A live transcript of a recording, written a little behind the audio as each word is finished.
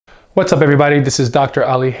What's up everybody, this is Dr.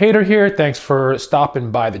 Ali Haider here. Thanks for stopping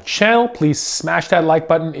by the channel. Please smash that like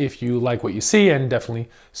button if you like what you see and definitely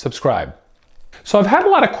subscribe. So I've had a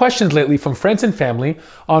lot of questions lately from friends and family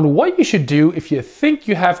on what you should do if you think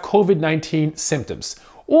you have COVID-19 symptoms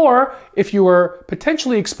or if you were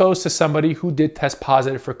potentially exposed to somebody who did test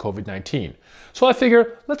positive for COVID-19. So I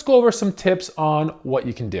figure let's go over some tips on what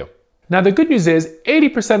you can do. Now the good news is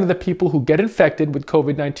 80% of the people who get infected with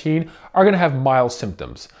COVID-19 are going to have mild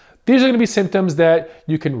symptoms. These are going to be symptoms that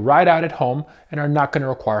you can ride out at home and are not going to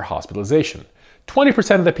require hospitalization.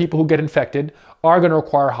 20% of the people who get infected are going to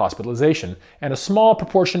require hospitalization, and a small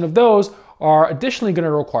proportion of those are additionally going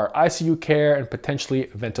to require ICU care and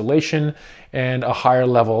potentially ventilation and a higher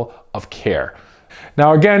level of care.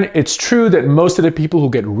 Now again, it's true that most of the people who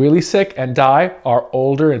get really sick and die are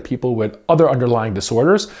older and people with other underlying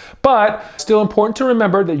disorders, but still important to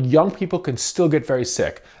remember that young people can still get very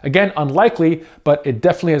sick. Again, unlikely, but it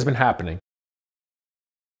definitely has been happening.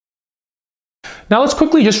 Now let's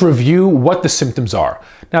quickly just review what the symptoms are.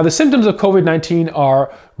 Now the symptoms of COVID-19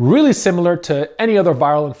 are really similar to any other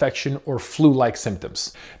viral infection or flu-like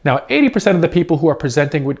symptoms. Now 80% of the people who are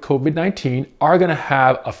presenting with COVID-19 are going to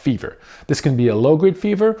have a fever. This can be a low-grade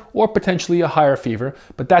fever or potentially a higher fever,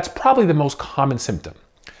 but that's probably the most common symptom.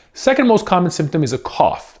 Second most common symptom is a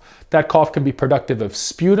cough. That cough can be productive of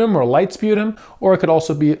sputum or light sputum, or it could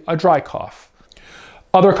also be a dry cough.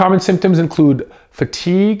 Other common symptoms include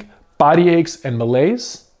fatigue, body aches and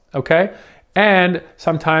malaise, okay? And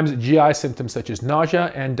sometimes GI symptoms such as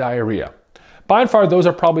nausea and diarrhea. By and far, those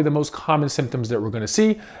are probably the most common symptoms that we're gonna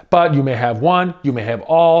see, but you may have one, you may have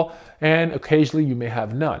all, and occasionally you may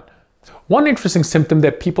have none. One interesting symptom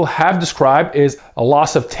that people have described is a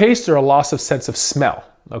loss of taste or a loss of sense of smell,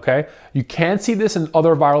 okay? You can see this in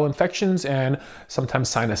other viral infections and sometimes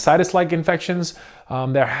sinusitis-like infections.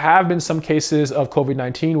 There have been some cases of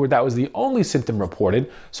COVID-19 where that was the only symptom reported.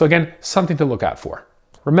 So again, something to look out for.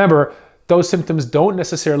 Remember, those symptoms don't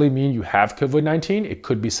necessarily mean you have COVID-19. It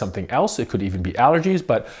could be something else. It could even be allergies.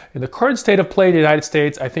 But in the current state of play in the United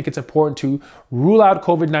States, I think it's important to rule out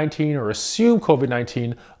COVID-19 or assume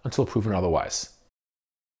COVID-19 until proven otherwise.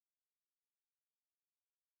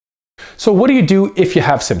 So what do you do if you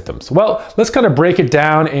have symptoms? Well, let's kind of break it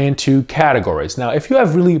down into categories. Now, if you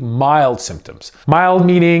have really mild symptoms, mild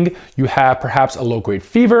meaning you have perhaps a low-grade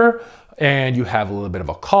fever and you have a little bit of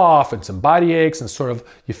a cough and some body aches and sort of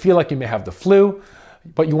you feel like you may have the flu,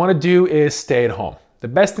 what you want to do is stay at home. The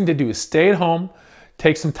best thing to do is stay at home,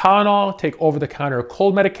 take some Tylenol, take over-the-counter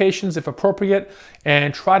cold medications if appropriate,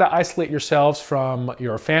 and try to isolate yourselves from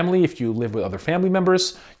your family. If you live with other family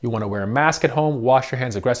members, you want to wear a mask at home, wash your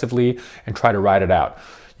hands aggressively, and try to ride it out.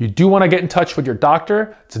 You do want to get in touch with your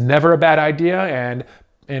doctor. It's never a bad idea,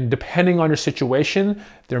 and depending on your situation,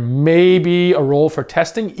 there may be a role for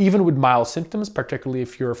testing, even with mild symptoms, particularly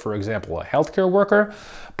if you're, for example, a healthcare worker.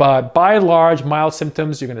 But by and large, mild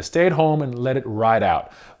symptoms, you're going to stay at home and let it ride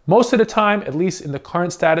out. Most of the time, at least in the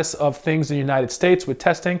current status of things in the United States with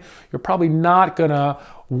testing, you're probably not gonna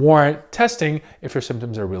warrant testing if your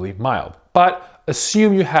symptoms are really mild. But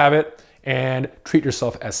assume you have it and treat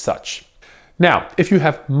yourself as such. Now, if you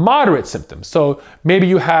have moderate symptoms, so maybe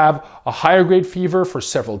you have a higher grade fever for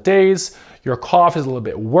several days, your cough is a little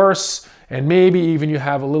bit worse, and maybe even you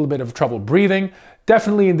have a little bit of trouble breathing,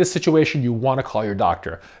 definitely in this situation, you want to call your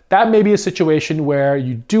doctor. That may be a situation where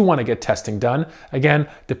you do want to get testing done, again,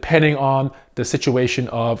 depending on the situation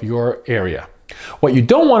of your area. What you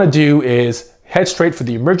don't want to do is head straight for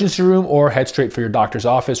the emergency room or head straight for your doctor's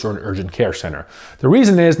office or an urgent care center. The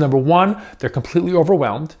reason is, number one, they're completely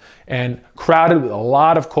overwhelmed and crowded with a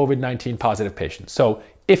lot of COVID-19 positive patients. So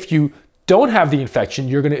if you don't have the infection,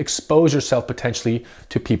 you're going to expose yourself potentially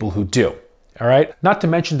to people who do. All right. Not to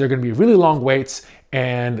mention there are going to be really long waits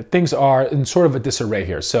and things are in sort of a disarray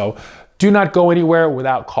here. So do not go anywhere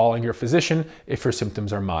without calling your physician if your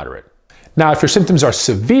symptoms are moderate. Now, if your symptoms are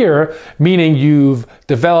severe, meaning you've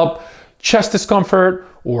developed chest discomfort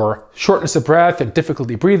or shortness of breath and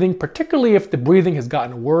difficulty breathing, particularly if the breathing has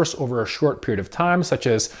gotten worse over a short period of time, such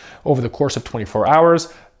as over the course of 24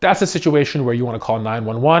 hours, that's a situation where you want to call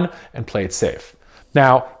 911 and play it safe.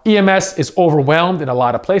 Now, EMS is overwhelmed in a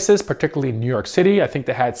lot of places, particularly in New York City. I think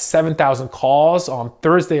they had 7,000 calls on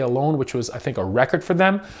Thursday alone, which was, I think, a record for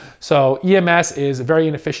them. So EMS is very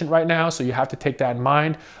inefficient right now, so you have to take that in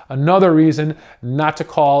mind. Another reason not to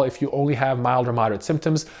call if you only have mild or moderate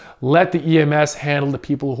symptoms, let the EMS handle the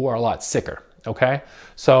people who are a lot sicker, okay?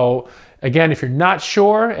 So again, if you're not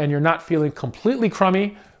sure and you're not feeling completely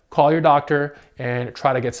crummy, call your doctor and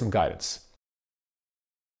try to get some guidance.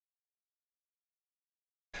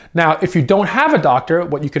 Now, if you don't have a doctor,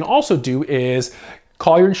 what you can also do is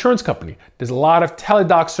Call your insurance company. There's a lot of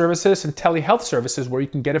teledoc services and telehealth services where you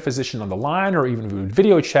can get a physician on the line or even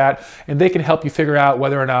video chat, and they can help you figure out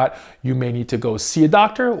whether or not you may need to go see a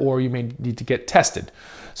doctor or you may need to get tested.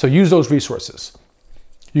 So use those resources.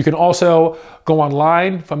 You can also go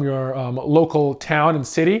online from your local town and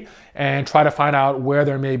city and try to find out where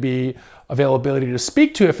there may be availability to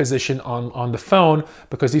speak to a physician on the phone,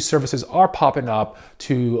 because these services are popping up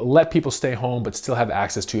to let people stay home but still have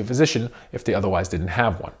access to a physician if they otherwise didn't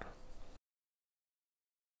have one.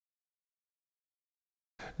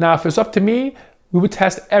 Now, if it's up to me, we would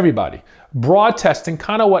test everybody. Broad testing,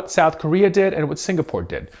 kind of what South Korea did and what Singapore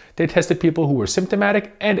did. They tested people who were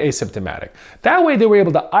symptomatic and asymptomatic. That way they were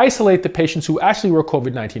able to isolate the patients who actually were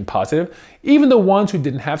COVID-19 positive, even the ones who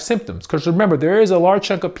didn't have symptoms. Because remember, there is a large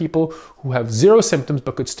chunk of people who have zero symptoms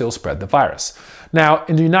but could still spread the virus. Now,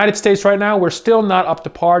 in the United States right now, we're still not up to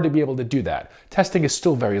par to be able to do that. Testing is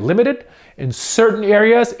still very limited. In certain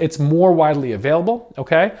areas, it's more widely available,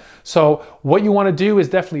 okay? So what you want to do is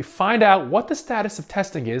definitely find out what the status of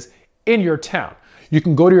testing is in your town. You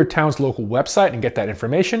can go to your town's local website and get that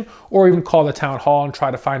information, or even call the town hall and try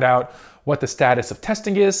to find out what the status of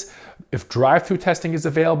testing is, if drive-through testing is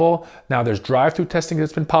available. Now there's drive-through testing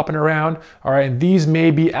that's been popping around, all right, and these may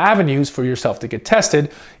be avenues for yourself to get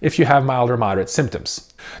tested if you have mild or moderate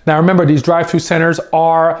symptoms. Now remember, these drive-through centers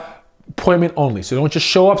are appointment only, so don't just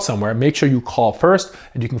show up somewhere. Make sure you call first,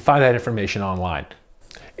 and you can find that information online.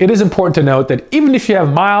 It is important to note that even if you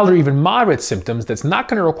have mild or even moderate symptoms that's not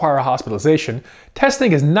going to require a hospitalization,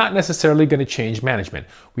 testing is not necessarily going to change management.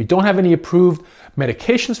 We don't have any approved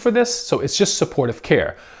medications for this, so it's just supportive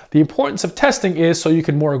care. The importance of testing is so you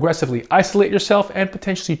can more aggressively isolate yourself and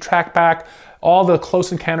potentially track back all the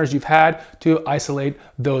close encounters you've had to isolate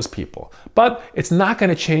those people. But it's not going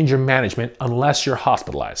to change your management unless you're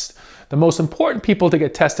hospitalized. The most important people to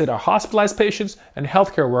get tested are hospitalized patients and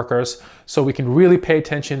healthcare workers, so we can really pay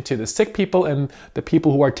attention to the sick people and the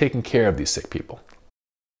people who are taking care of these sick people.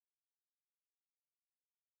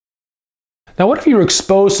 Now, what if you were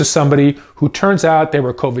exposed to somebody who turns out they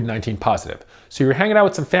were COVID-19 positive? So you're hanging out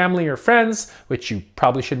with some family or friends, which you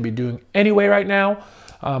probably shouldn't be doing anyway right now,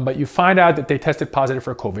 but you find out that they tested positive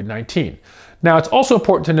for COVID-19. Now, it's also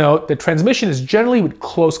important to note that transmission is generally with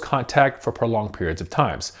close contact for prolonged periods of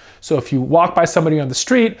times. So if you walk by somebody on the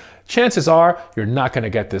street, chances are you're not going to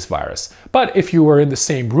get this virus. But if you were in the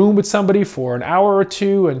same room with somebody for an hour or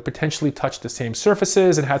two and potentially touched the same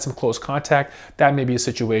surfaces and had some close contact, that may be a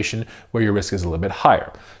situation where your risk is a little bit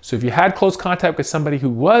higher. So if you had close contact with somebody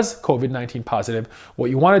who was COVID-19 positive,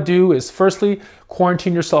 what you want to do is firstly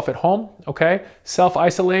quarantine yourself at home, okay?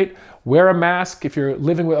 Self-isolate. Wear a mask if you're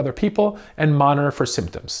living with other people, and monitor for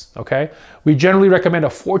symptoms, okay? We generally recommend a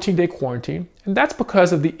 14-day quarantine, and that's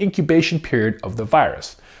because of the incubation period of the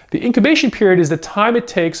virus. The incubation period is the time it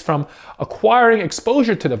takes from acquiring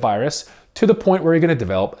exposure to the virus to the point where you're going to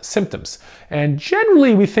develop symptoms. And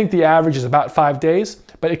generally, we think the average is about 5 days,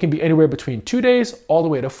 but it can be anywhere between 2 days all the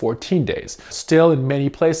way to 14 days. Still, in many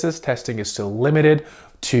places, testing is still limited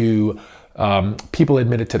to people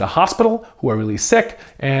admitted to the hospital who are really sick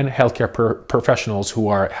and healthcare professionals who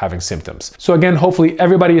are having symptoms. So again, hopefully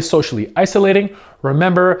everybody is socially isolating.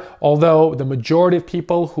 Remember, although the majority of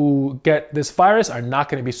people who get this virus are not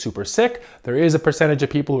going to be super sick, there is a percentage of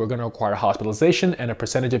people who are going to require hospitalization and a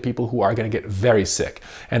percentage of people who are going to get very sick.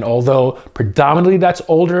 And although predominantly that's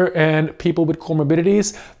older and people with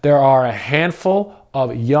comorbidities, there are a handful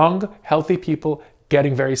of young, healthy people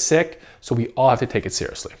getting very sick. So we all have to take it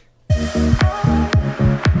seriously.